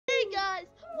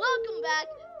welcome back.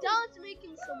 Don's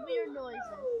making some weird noises.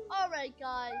 Alright,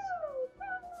 guys.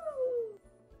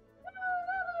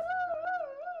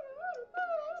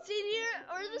 See, here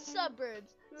are the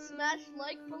suburbs. Smash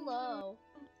like below.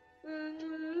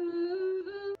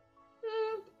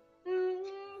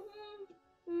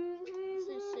 This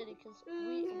is city because we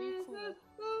cool.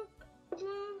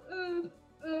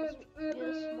 Let's get a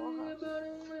small house.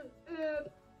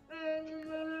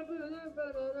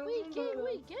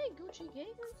 We gang, Gucci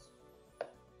gangers.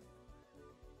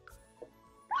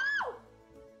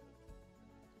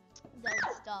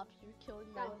 Don't stop, you're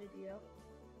killing my video.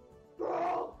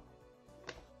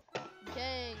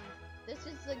 Gang, this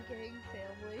is the gang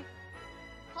family.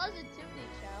 Positivity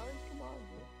challenge, come on,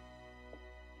 dude.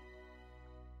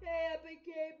 Hey, epic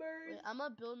gamers. Wait, I'm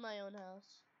gonna build my own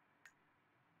house.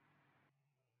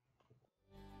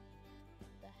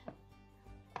 The heck?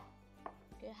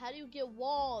 Okay, how do you get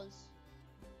walls?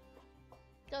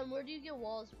 Don, where do you get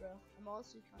walls, bro? I'm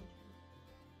honestly confused.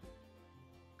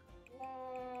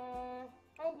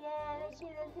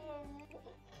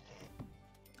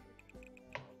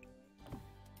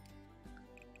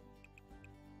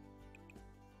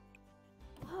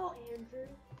 Wow, Andrew.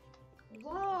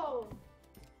 Whoa.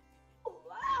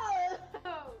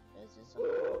 Wow. This is some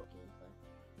epic gameplay.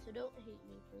 So don't hate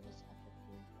me for this epic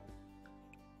gameplay.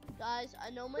 Guys, I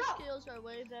know my skills are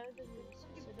way better than yours,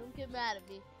 so don't get mad at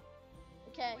me.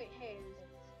 Okay. Wait, hey.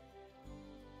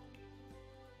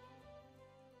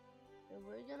 So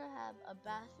we're gonna have a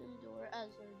bathroom door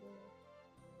as our door.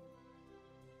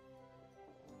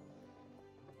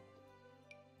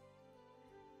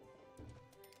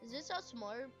 Is this how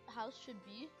smart house should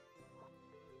be?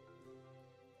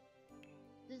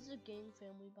 This is a gang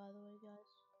family, by the way,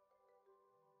 guys.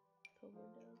 Put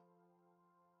window.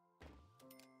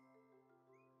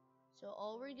 So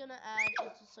all we're gonna add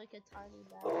is just like a tiny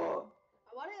bathroom.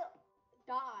 I want to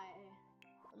die.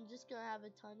 I'm just gonna have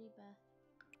a tiny bath.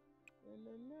 No,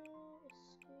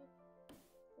 escape.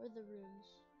 Where are the rooms?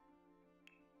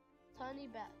 Tiny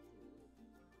bathroom.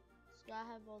 It's gotta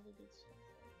have all the good stuff.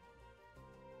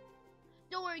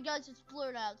 Don't worry, guys, it's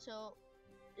blurred out, so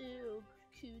ew,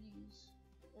 cuties.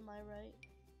 Am I right?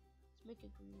 Let's make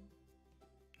it green.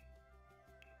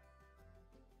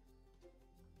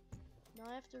 Now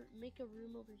I have to make a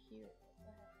room over here. What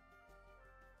the heck?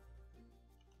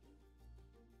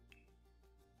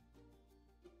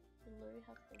 I literally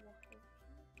have to walk over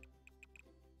here.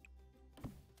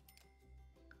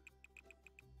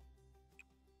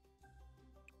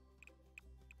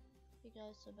 Hey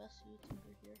guys, the best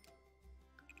YouTuber here.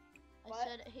 What? I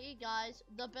said, hey guys,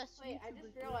 the best Wait, YouTuber I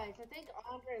just here. realized. I think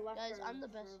Andre left. Guys, our I'm the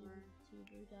best server.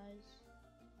 YouTuber, guys.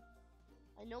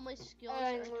 I know my skills are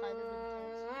kind of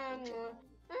intense.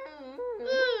 It's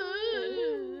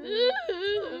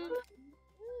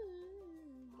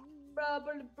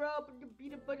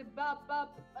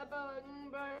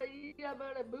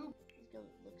gonna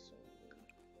look so weird.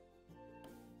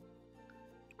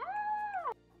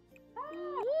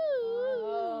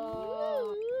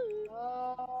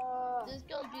 This is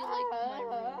gonna be like my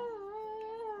room.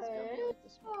 It's gonna be like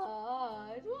this.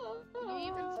 Can you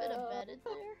even fit a bed in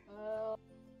there?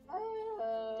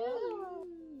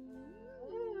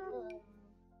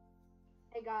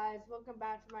 Hey guys, welcome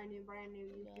back to my brand new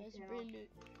YouTube Guys, channel. brand new.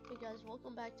 Hey guys,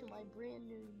 welcome back to my brand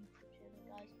new YouTube channel,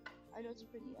 guys. I know it's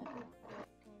pretty epic, but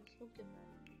guys, don't get mad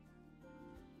at me.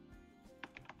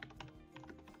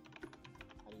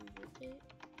 How do you rotate?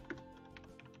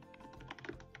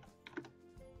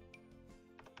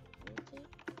 Rotate.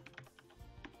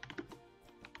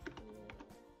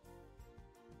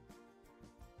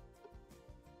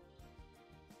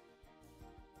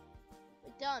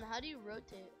 Wait, down. How do you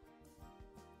rotate?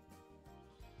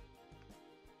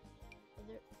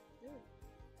 There.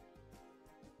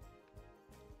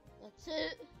 That's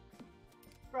it.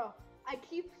 Bro, I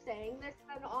keep saying this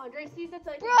and Andre sees it's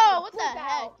like, Bro, what the flip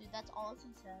heck, out. dude? That's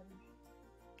awesome, Savage.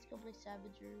 Let's go play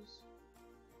Savagers.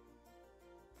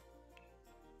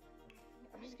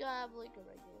 I'm just gonna have like a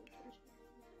regular kitchen.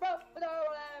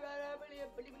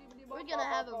 We're gonna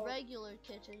have a regular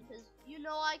kitchen because you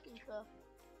know I can cook.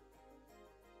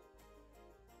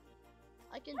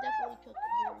 I can definitely cook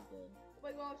very good. Oh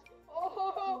my gosh.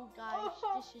 Oh, guys,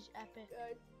 this is epic.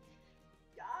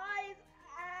 Guys.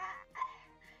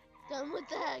 Done. What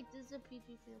the heck? This is a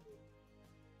PG film.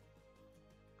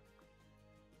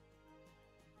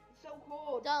 It's so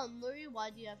cold. Down, Lori, why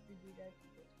do you have to do that?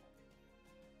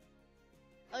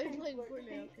 Oh, you're playing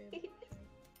Fortnite, okay.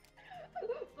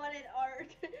 But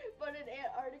in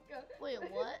Antarctica. Wait,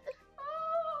 what?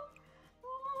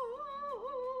 Oh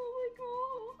my god.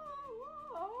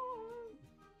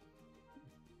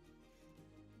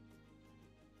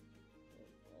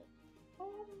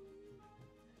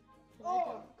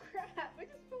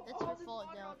 this fault,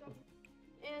 water down. all down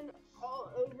and all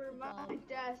over my God.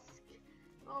 desk.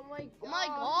 Oh my god. Oh my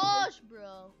gosh,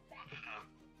 bro.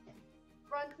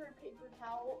 Run for paper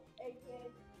towel, aka.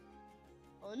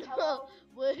 Oh no. Hello?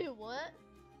 Wait, what?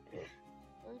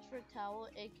 Lunch for towel,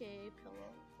 aka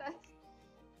pillow. That's.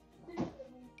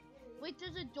 Wait,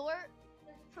 there's a door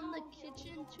from the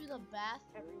kitchen to the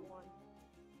bathroom. Everyone.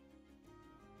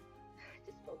 I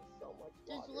just spilled so much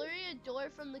There's water. literally a door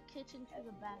from the kitchen to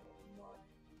the bathroom.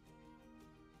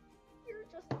 You're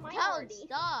just a Count, minority.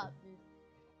 stop, dude.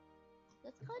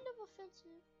 That's kind of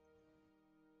offensive.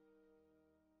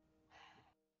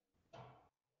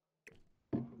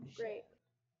 Great.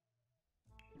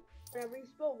 Whenever you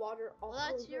spill water all Well,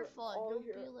 that's over your fault. all Don't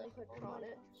your be like, oh my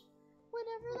electronics. gosh.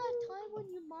 Whenever that time when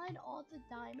you mined all the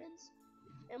diamonds,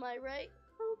 am I right?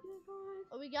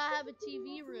 Oh, we gotta have a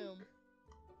TV room.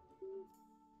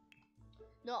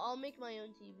 No, I'll make my own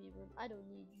TV room. I don't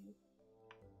need you.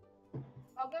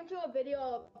 I'll go into a video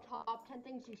of top 10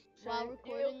 things you While shouldn't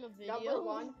recording do. a video. Number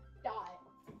 1, die.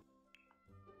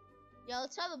 Yeah,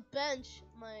 let's have a bench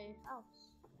at my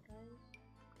house, guys.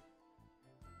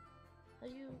 How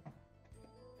do you?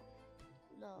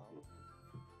 No.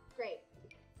 Great.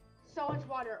 So much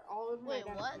water all over Wait,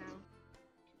 my desk what? now.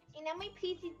 And now my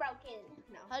PC's broken.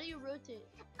 No. How do you rotate?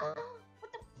 What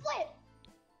the flip?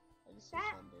 I just That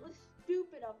responded. was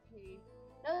stupid of me.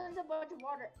 Now there's a bunch of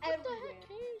water What everywhere. the heck,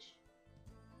 Keish?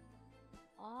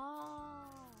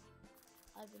 Ah,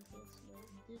 I've enhanced my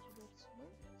digital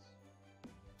smarts.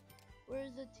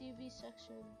 Where's the TV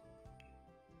section?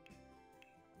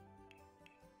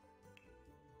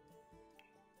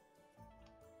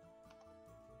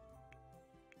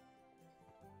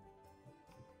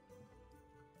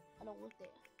 I don't want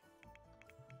that.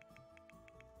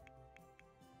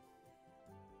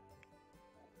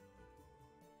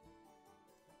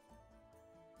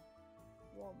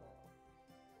 Walmart.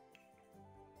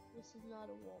 This is not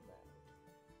a Walmart.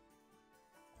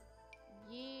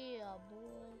 Yeah,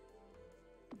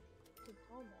 boy. Good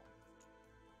combat.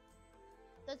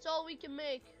 That's all we can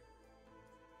make.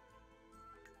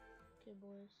 Okay,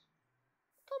 boys.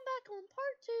 Come back on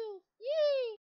part 2. Yay!